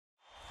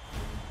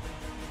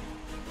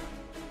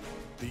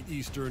the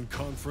Eastern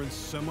Conference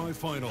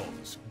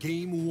Semifinals,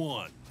 Game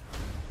 1.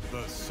 The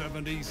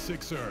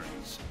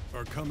 76ers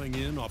are coming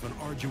in off an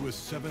arduous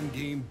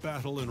 7-game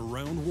battle in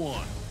round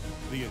 1.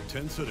 The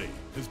intensity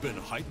has been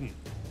heightened,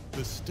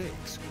 the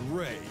stakes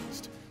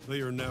raised.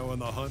 They are now in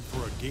the hunt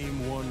for a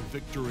Game 1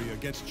 victory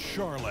against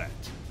Charlotte.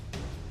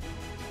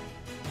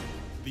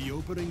 The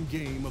opening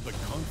game of the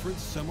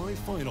conference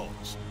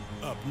semifinals,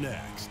 up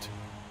next.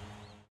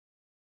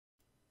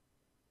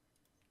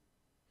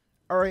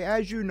 Alright,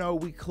 as you know,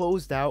 we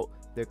closed out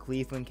the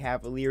Cleveland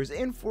Cavaliers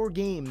in 4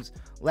 games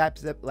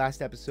last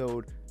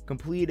episode,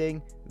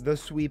 completing the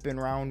sweep in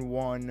round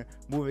 1,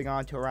 moving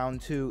on to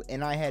round 2,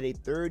 and I had a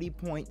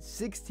 30-point,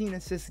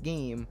 16-assist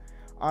game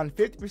on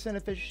 50%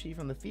 efficiency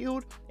from the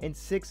field and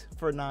 6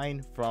 for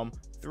 9 from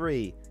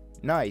 3.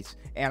 Nice.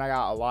 And I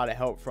got a lot of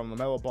help from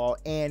LaMelo Ball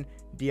and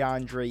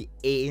DeAndre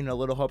Ayton, a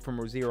little help from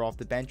Rozier off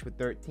the bench with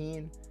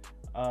 13.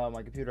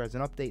 My computer has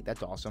an update.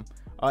 That's awesome.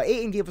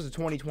 Ayton gave us a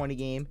 20-20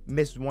 game,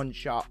 missed 1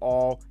 shot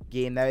all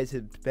game. That is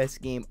his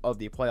best game of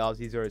the playoffs.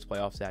 These are his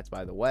playoff stats,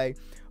 by the way.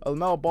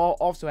 LaMelo Ball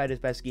also had his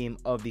best game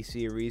of the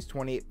series,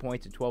 28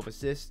 points and 12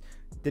 assists.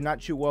 Did not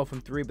shoot well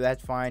from 3, but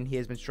that's fine. He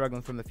has been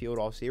struggling from the field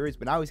all series,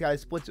 but now he's got his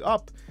splits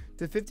up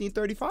to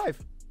 15-35.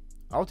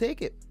 I'll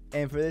take it.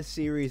 And for this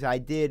series, I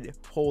did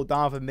hold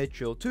Donovan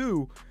Mitchell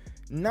to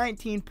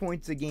 19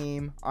 points a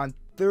game on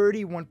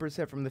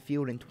 31% from the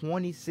field and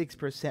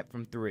 26%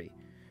 from 3.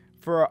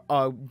 For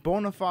a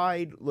bona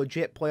fide,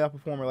 legit playoff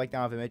performer like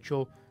Donovan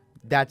Mitchell,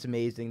 that's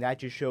amazing. That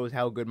just shows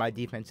how good my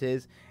defense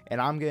is, and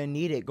I'm going to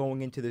need it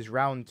going into this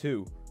round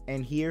 2.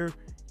 And here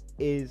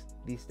is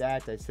the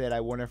stats. I said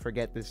I wouldn't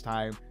forget this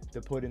time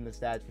to put in the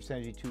stats for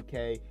Synergy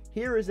 2K.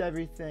 Here is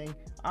everything.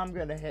 I'm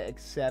going to hit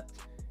accept,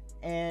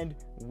 and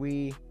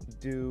we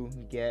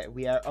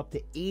are up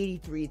to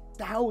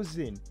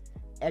 83,000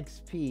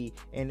 XP.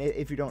 And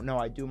if you don't know,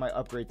 I do my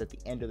upgrades at the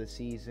end of the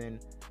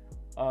season.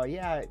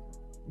 Yeah,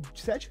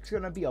 Cedric's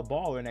gonna be a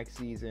baller next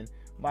season,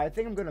 but I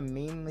think I'm gonna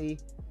mainly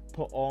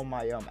put all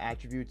my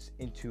attributes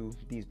into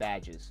these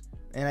badges.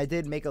 And I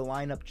did make a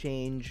lineup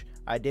change.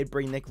 I did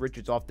bring Nick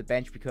Richards off the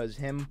bench because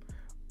him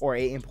or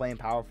Ayton playing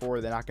power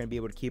forward, they're not going to be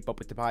able to keep up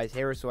with Tobias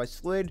Harris. So I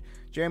slid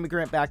Jeremy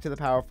Grant back to the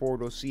power forward.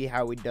 We'll see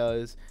how he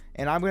does.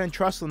 And I'm going to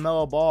trust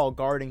LaMelo Ball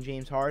guarding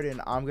James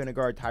Harden. I'm going to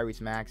guard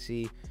Tyrese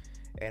Maxey.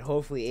 And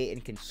hopefully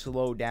Ayton can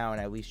slow down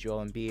at least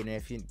Joel Embiid. And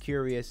if you're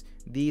curious,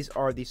 these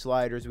are the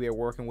sliders we are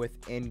working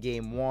with in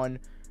Game 1.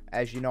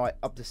 As you know, I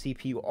upped the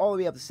CPU all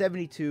the way up to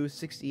 72,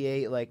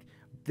 68. Like,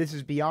 this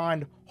is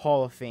beyond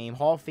Hall of Fame.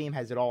 Hall of Fame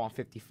has it all on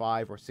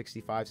 55 or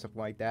 65,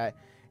 something like that.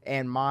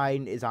 And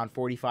mine is on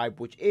 45,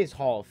 which is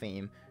Hall of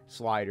Fame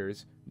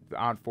sliders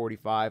on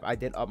 45. I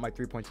did up my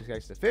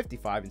 3.6x to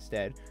 55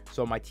 instead,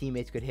 so my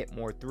teammates could hit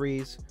more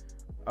threes.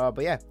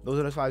 But yeah, those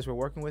are the sliders we're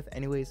working with.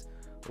 Anyways,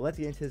 let's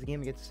get into this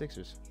game against the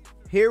Sixers.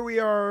 Here we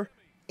are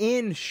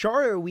in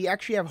Charlotte. We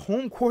actually have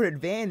home court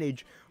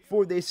advantage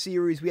for this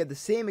series. We have the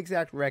same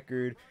exact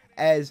record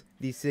as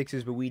the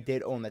Sixers, but we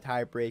did own the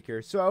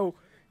tiebreaker. So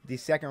the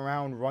second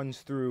round runs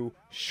through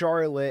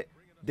Charlotte.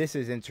 This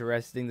is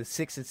interesting. The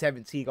 6 and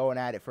 7 seed going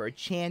at it for a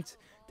chance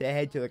to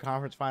head to the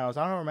conference finals.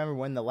 I don't remember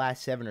when the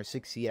last 7 or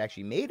 6 seed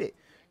actually made it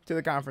to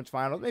the conference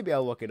finals. Maybe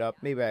I'll look it up.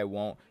 Maybe I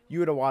won't.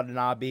 Yuta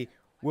Watanabe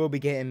will be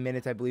getting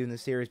minutes, I believe, in the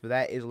series, but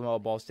that is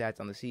LaMelo Ball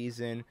stats on the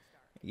season.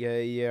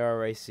 Yeah,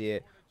 already see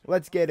it.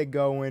 Let's get it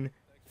going.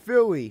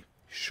 Philly,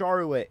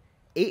 Charlotte,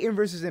 Ayton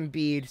versus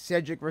Embiid,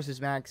 Cedric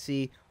versus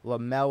Maxey,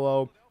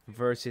 LaMelo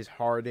versus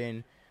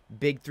Harden,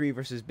 Big 3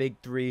 versus Big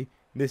 3.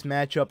 This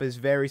matchup is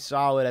very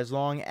solid as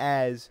long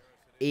as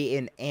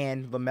Ayton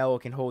and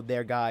LaMelo can hold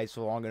their guys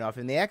for long enough.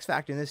 And the X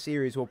factor in this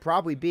series will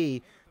probably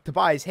be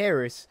Tobias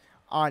Harris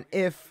on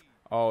if...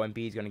 Oh,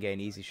 Embiid's going to get an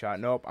easy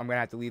shot. Nope, I'm going to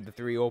have to leave the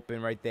 3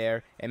 open right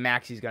there. And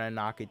Maxey's going to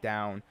knock it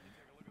down.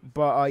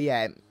 But,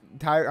 yeah,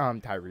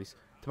 Tyrese.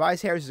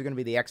 Tobias Harris is going to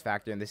be the X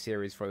factor in this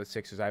series for the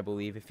Sixers, I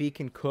believe. If he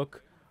can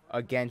cook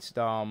against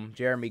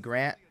Jeremy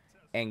Grant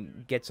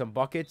and get some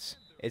buckets,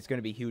 it's going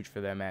to be huge for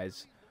them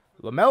as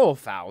LaMelo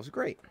fouls.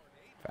 Great.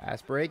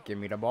 Fast break. Give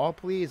me the ball,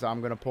 please.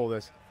 I'm going to pull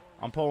this.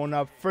 I'm pulling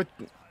up for...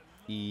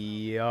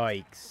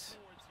 Yikes.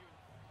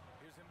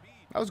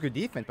 That was good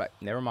defense, but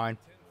never mind.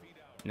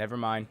 Never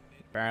mind.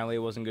 Apparently, it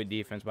wasn't good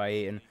defense by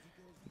Ayton.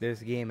 This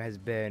game has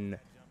been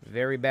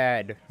very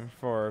bad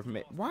for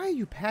me. Why are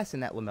you passing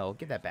that, LaMelo?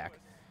 Get that back.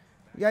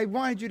 Yeah, I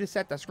wanted you to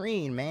set the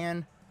screen,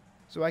 man.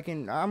 So I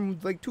can... I'm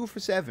like 2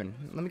 for 7.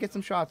 Let me get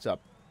some shots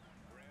up.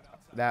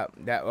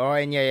 Oh,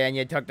 and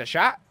you took the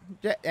shot?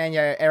 And you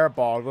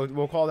airballed.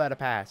 We'll call that a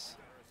pass.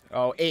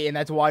 Oh, Ayton,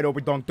 that's a wide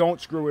open dunk. Don't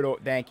screw it up.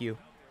 Thank you.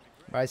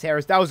 Bryce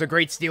Harris, that was a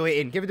great steal,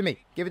 Ayton. Give it to me.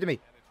 Give it to me.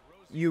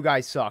 You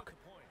guys suck.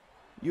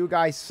 You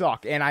guys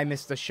suck. And I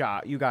missed the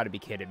shot. You got to be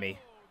kidding me.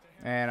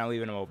 And I'm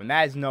leaving him open.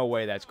 That is no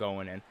way that's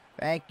going in.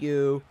 Thank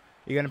you.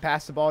 You're going to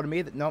pass the ball to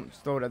me? Nope,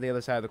 just throw it at the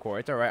other side of the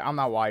court. It's all right. I'm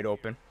not wide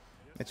open.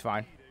 It's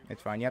fine.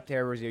 It's fine. Yep,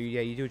 Terrors. Yeah,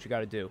 you do what you got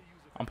to do.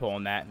 I'm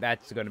pulling that.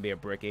 That's going to be a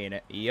brick, ain't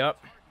it? Yep.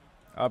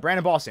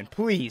 Brandon Boston,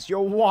 please. You're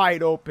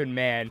wide open,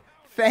 man.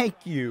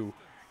 Thank you.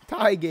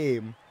 Tie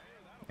game.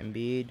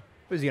 Embiid.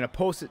 Was he gonna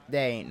post it?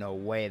 There ain't no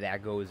way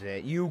that goes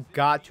in. You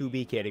got to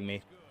be kidding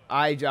me.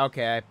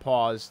 Okay, I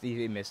paused.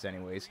 He missed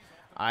anyways.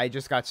 I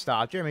just got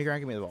stopped. Jeremy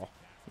Grant, give me the ball.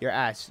 Your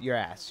ass.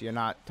 You're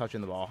not touching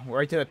the ball.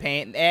 Right to the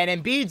paint.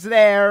 And Embiid's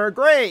there.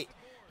 Great.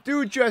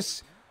 Dude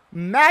just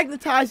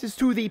magnetizes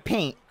to the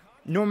paint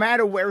no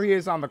matter where he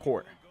is on the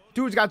court.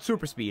 Dude's got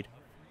super speed.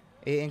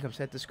 Ayton comes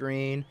set the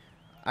screen.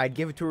 I'd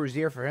give it to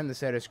Rozier for him to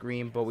set a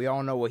screen, but we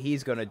all know what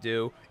he's going to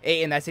do.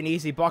 Ayton, that's an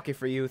easy bucket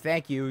for you.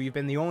 Thank you. You've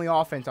been the only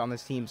offense on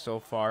this team so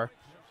far.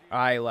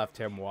 I left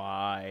him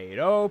wide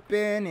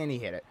open, and he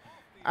hit it.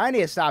 I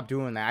need to stop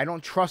doing that. I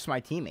don't trust my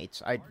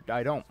teammates. I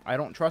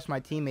don't trust my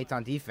teammates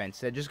on defense.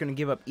 They're just going to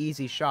give up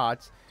easy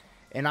shots,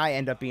 and I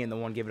end up being the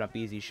one giving up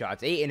easy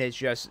shots. Ayton is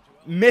just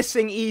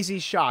missing easy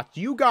shots.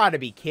 You got to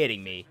be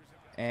kidding me.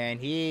 And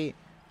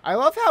I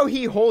love how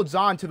he holds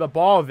on to the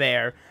ball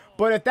there.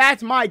 But if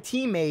that's my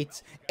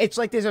teammates, it's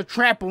like there's a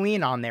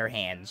trampoline on their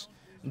hands.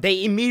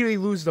 They immediately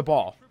lose the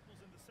ball.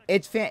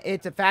 It's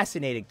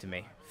fascinating to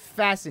me.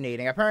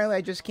 Fascinating. Apparently,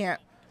 I just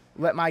can't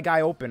let my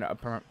guy open.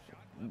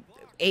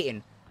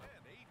 Ayton.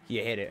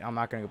 You hit it. I'm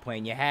not going to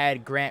complain. You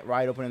had Grant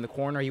wide open in the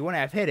corner. You wouldn't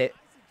have hit it.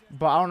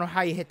 But I don't know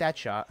how you hit that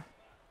shot.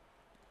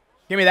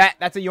 Give me that.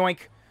 That's a yoink.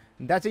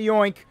 That's a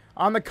yoink.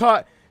 On the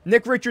cut.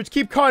 Nick Richards,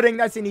 keep cutting.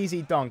 That's an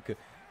easy dunk.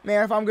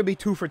 Man, if I'm going to be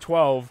 2 for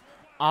 12,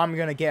 I'm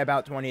going to get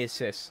about 20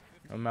 assists.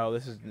 Oh, Mel,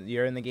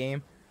 you're in the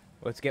game.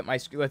 Let's get my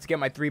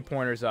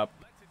 3-pointers up.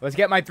 Let's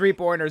get my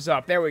 3-pointers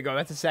up. There we go.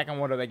 That's the second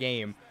one of the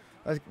game.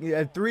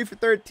 3 for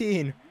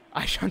 13.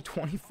 I shot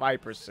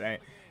 25%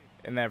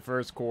 in that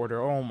first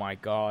quarter. Oh, my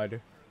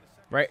God.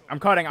 Right? I'm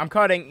cutting.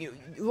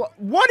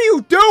 What are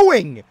you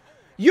doing?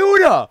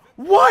 Yuta,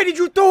 why did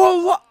you throw a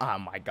lob? Oh,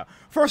 my God.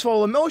 First of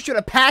all, LaMelo should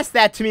have passed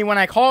that to me when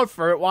I called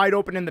for it wide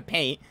open in the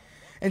paint.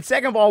 And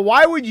second of all,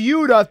 why would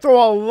Yuta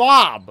throw a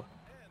lob?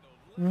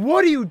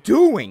 What are you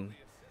doing?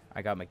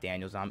 I got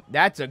McDaniels on.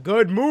 That's a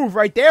good move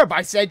right there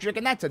by Cedric,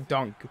 and that's a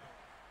dunk.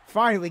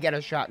 Finally get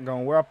a shot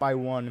going. We're up by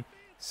 1.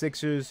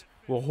 Sixers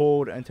will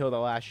hold until the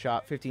last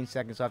shot. 15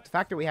 seconds left. The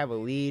fact that we have a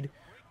lead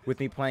with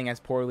me playing as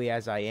poorly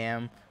as I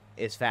am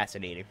is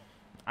fascinating.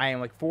 I am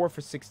like 4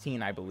 for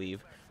 16, I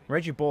believe.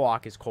 Reggie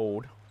Bullock is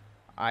cold.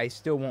 I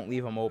still won't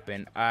leave him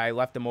open. I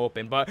left him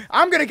open, but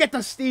I'm going to get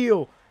the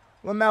steal.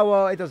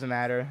 LaMelo, it doesn't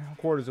matter.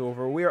 Quarter's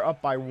over. We are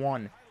up by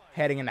 1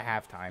 heading into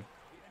halftime.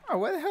 Oh,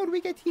 where the hell did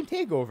we get team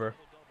takeover?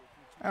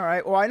 All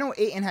right. Well, I know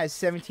Ayton has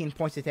 17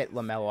 points to hit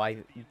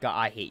LaMelo.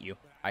 I hate you.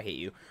 I hate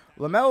you.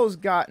 LaMelo's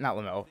got, not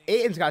LaMelo.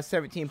 Ayton's got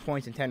 17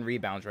 points and 10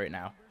 rebounds right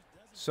now.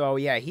 So,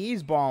 yeah,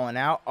 he's balling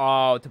out.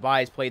 Oh,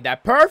 Tobias played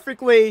that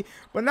perfectly,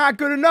 but not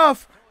good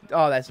enough.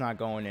 Oh, that's not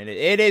going in.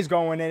 It is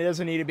going in. It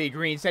doesn't need to be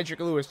green. Cedric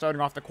Lewis starting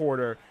off the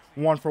quarter.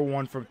 1 for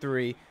 1 from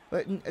 3.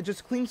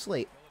 Just clean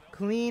slate.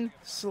 Clean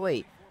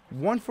slate.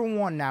 1 for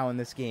 1 now in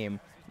this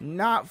game.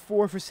 Not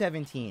 4 for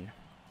 17.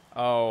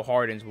 Oh,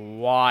 Harden's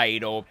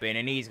wide open,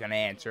 and he's going to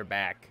answer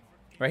back.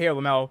 Right here,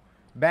 LaMelo.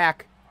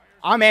 Back.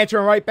 I'm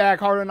answering right back,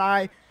 Harden and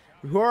I.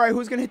 All right,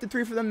 who's going to hit the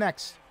 3 for them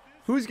next?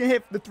 Who's going to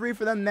hit the 3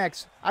 for them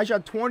next? I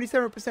shot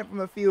 27% from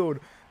the field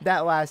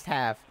that last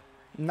half.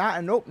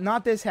 Nope,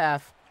 not this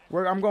half.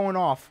 I'm going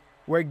off.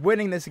 We're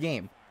winning this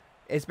game.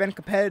 It's been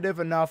competitive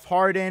enough.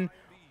 Harden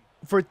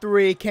for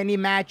 3. Can he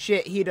match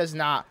it? He does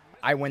not.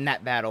 I win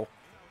that battle.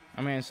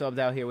 I'm going to sub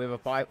out here. We have a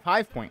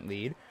 5-point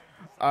lead.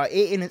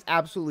 Ayton is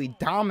absolutely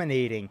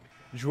dominating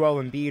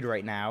Joel Embiid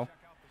right now.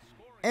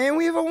 And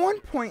we have a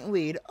 1-point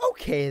lead.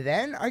 Okay,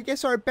 then. I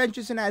guess our bench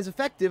isn't as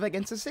effective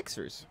against the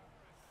Sixers.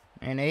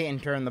 And Ayton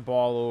turned the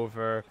ball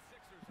over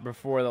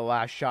before the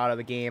last shot of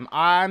the game.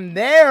 I'm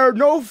there.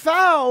 No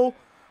foul.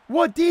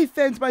 What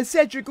defense by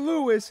Cedric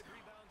Lewis.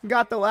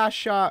 Got the last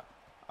shot.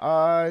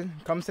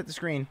 Come set the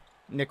screen.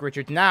 Nick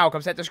Richards now.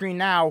 Come set the screen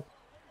now.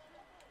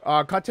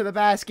 Cut to the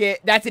basket.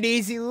 That's an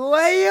easy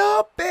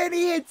layup. And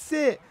he hits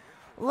it.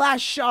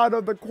 Last shot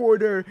of the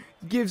quarter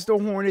gives the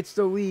Hornets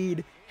the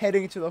lead.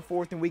 Heading into the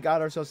 4th, and we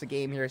got ourselves a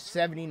game here,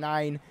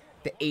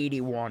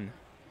 79-81.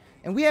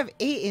 And we have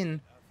Ayton,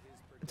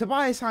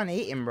 Tobias on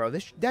Ayton, bro.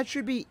 That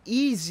should be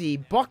easy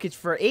buckets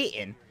for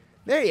Ayton.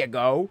 There you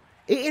go.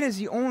 Ayton is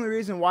the only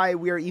reason why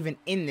we are even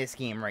in this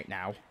game right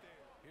now.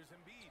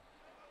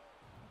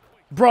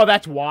 Bro,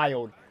 that's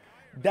wild.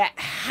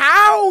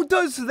 How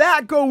does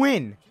that go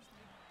in?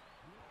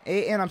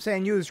 Ayton, I'm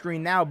saying you the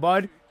screen now,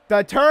 bud.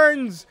 The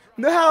turns.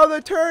 Now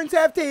the turns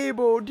have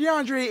table.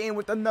 DeAndre Ayton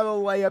with another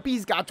layup.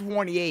 He's got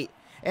 28.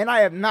 And I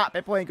have not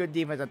been playing good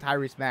defense on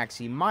Tyrese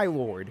Maxey. My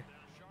lord.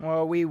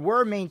 Well, we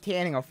were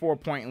maintaining a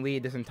 4-point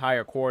lead this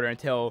entire quarter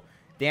until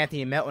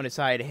D'Anthony Melton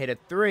decided to hit a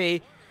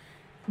 3.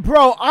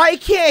 Bro, I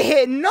can't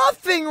hit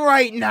nothing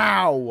right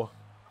now.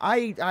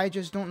 I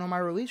just don't know my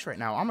release right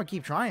now. I'm going to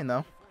keep trying,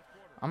 though.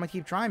 I'm going to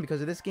keep trying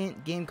because if this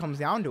game comes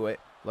down to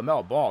it.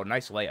 LaMelo Ball,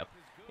 nice layup.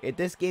 If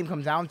this game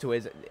comes down to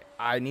it,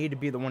 I need to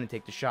be the one to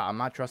take the shot. I'm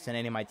not trusting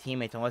any of my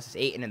teammates unless it's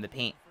Ayton in the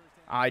paint.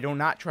 I do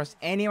not trust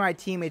any of my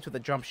teammates with a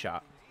jump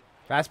shot.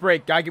 Fast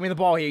break. Guy, give me the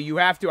ball here. You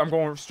have to. I'm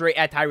going straight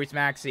at Tyrese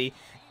Maxey.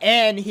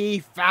 And he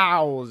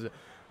fouls.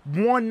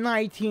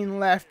 1:19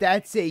 left.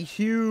 That's a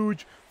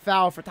huge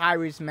Foul for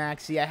Tyrese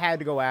Maxey. I had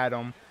to go at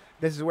him.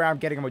 This is where I'm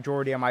getting a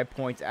majority of my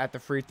points at the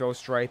free throw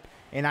stripe.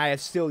 And I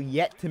have still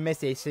yet to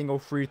miss a single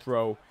free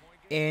throw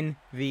in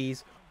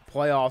these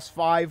playoffs.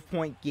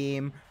 5-point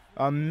game.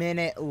 A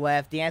minute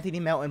left. Anthony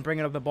Melton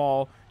bringing up the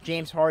ball.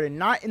 James Harden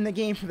not in the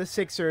game for the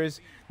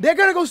Sixers. They're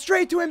going to go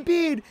straight to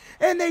Embiid.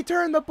 And they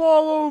turn the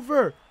ball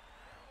over.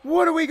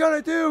 What are we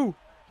going to do?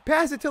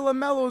 Pass it to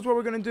LaMelo is what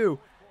we're going to do.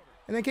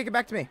 And then kick it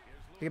back to me.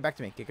 Kick it back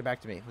to me. Kick it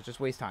back to me. Let's just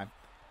waste time.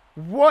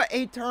 What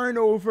a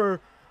turnover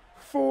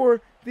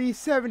for the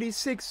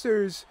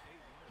 76ers.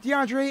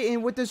 DeAndre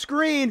Ayton with the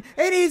screen.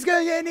 And he's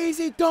going to get an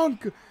easy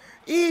dunk.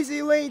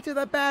 Easy lane to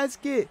the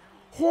basket.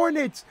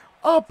 Hornets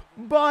up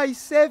by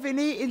 7.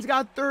 Ayton's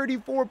got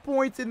 34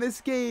 points in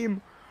this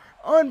game.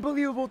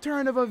 Unbelievable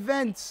turn of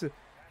events.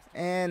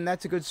 And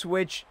that's a good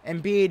switch.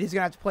 Embiid is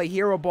going to have to play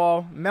hero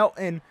ball.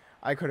 Melton,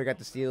 I could have got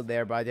the steal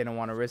there, but I didn't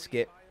want to risk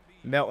it.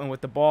 Melton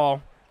with the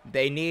ball.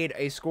 They need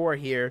a score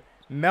here.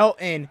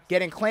 Melton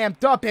getting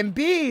clamped up.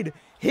 Embiid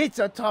hits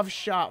a tough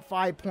shot.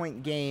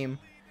 5-point game.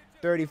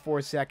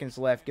 34 seconds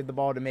left. Give the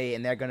ball to me,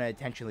 and they're going to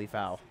intentionally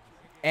foul.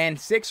 And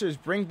Sixers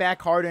bring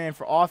back Harden in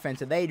for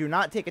offense, and they do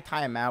not take a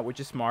timeout, which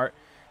is smart.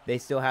 They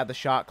still have the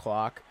shot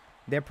clock.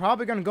 They're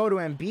probably going to go to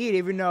Embiid,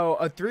 even though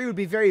a 3 would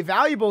be very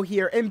valuable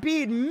here.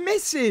 Embiid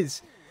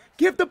misses.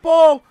 Give the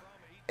ball.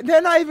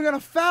 They're not even going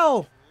to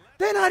foul.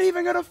 They're not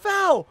even going to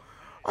foul.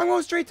 I'm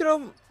going straight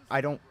to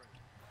the...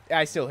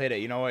 I still hit it.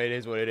 You know what? It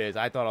is what it is.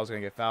 I thought I was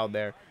going to get fouled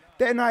there.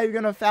 They're not even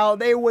going to foul.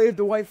 They waved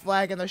the white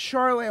flag, and the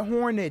Charlotte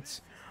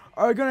Hornets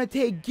are going to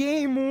take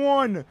game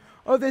 1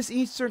 of this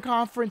Eastern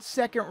Conference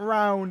second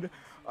round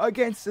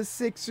against the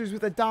Sixers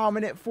with a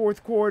dominant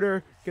fourth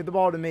quarter. Give the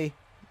ball to me.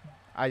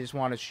 I just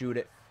want to shoot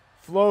it.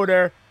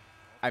 Floater.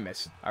 I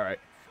miss. All right.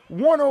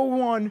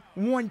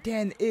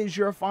 101-110 is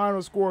your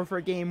final score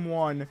for game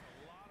 1.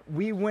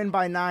 We win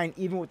by 9,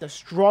 even with the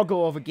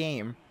struggle of a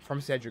game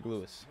from Cedric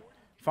Lewis.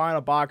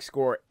 Final box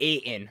score,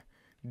 Ayton.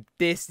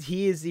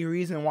 He is the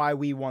reason why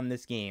we won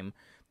this game.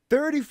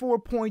 34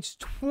 points,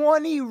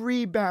 20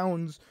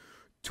 rebounds,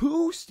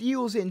 2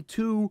 steals and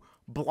 2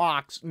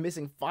 blocks,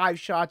 missing 5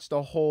 shots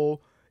the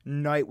whole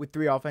night with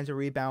 3 offensive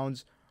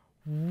rebounds.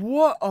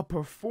 What a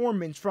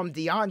performance from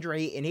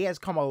DeAndre, and he has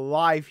come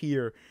alive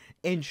here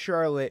in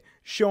Charlotte,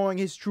 showing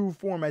his true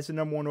form as the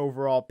 #1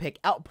 overall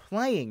pick,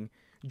 outplaying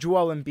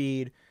Joel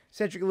Embiid.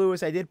 Cedric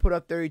Lewis, I did put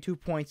up 32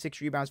 points, 6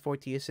 rebounds,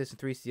 14 assists, and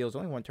 3 steals,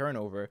 only 1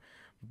 turnover.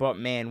 But,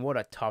 man, what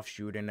a tough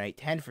shooting night.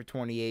 10 for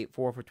 28,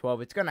 4 for 12.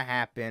 It's going to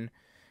happen.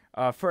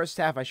 First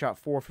half, I shot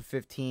 4 for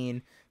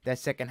 15. That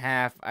second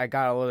half, I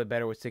got a little bit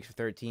better with 6 for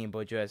 13,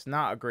 but just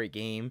not a great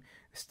game.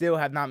 Still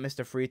have not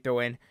missed a free throw.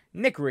 And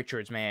Nick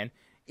Richards, man,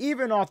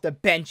 even off the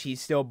bench,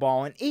 he's still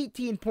balling.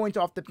 18 points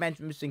off the bench,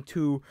 missing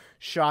 2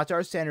 shots.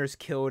 Our centers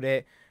killed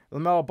it.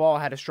 LaMelo Ball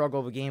had a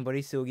struggle of a game, but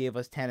he still gave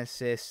us 10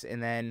 assists.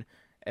 And then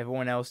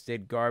everyone else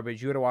did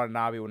garbage. Yuta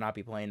Watanabe will not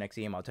be playing next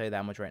game. I'll tell you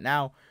that much right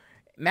now.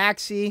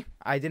 Maxey,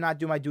 I did not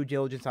do my due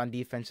diligence on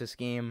defense this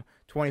game.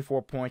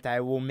 24 points. I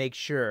will make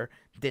sure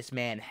this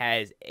man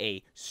has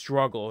a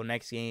struggle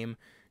next game.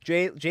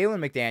 Jalen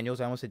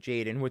McDaniels, I almost said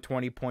Jaden, with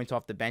 20 points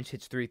off the bench,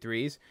 hits 3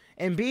 threes.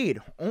 Embiid,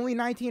 only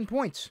 19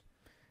 points.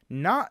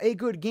 Not a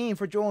good game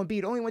for Joel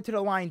Embiid. Only went to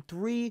the line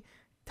 3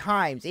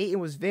 times. Ayton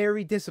was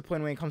very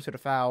disciplined when it comes to the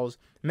fouls.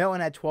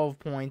 Melton had 12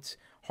 points.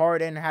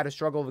 Harden had a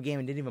struggle of a game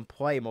and didn't even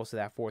play most of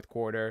that fourth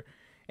quarter.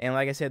 And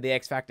like I said, the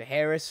X Factor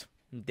Harris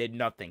did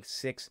nothing.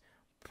 6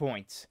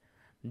 points.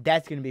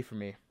 That's going to be for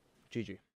me. GG.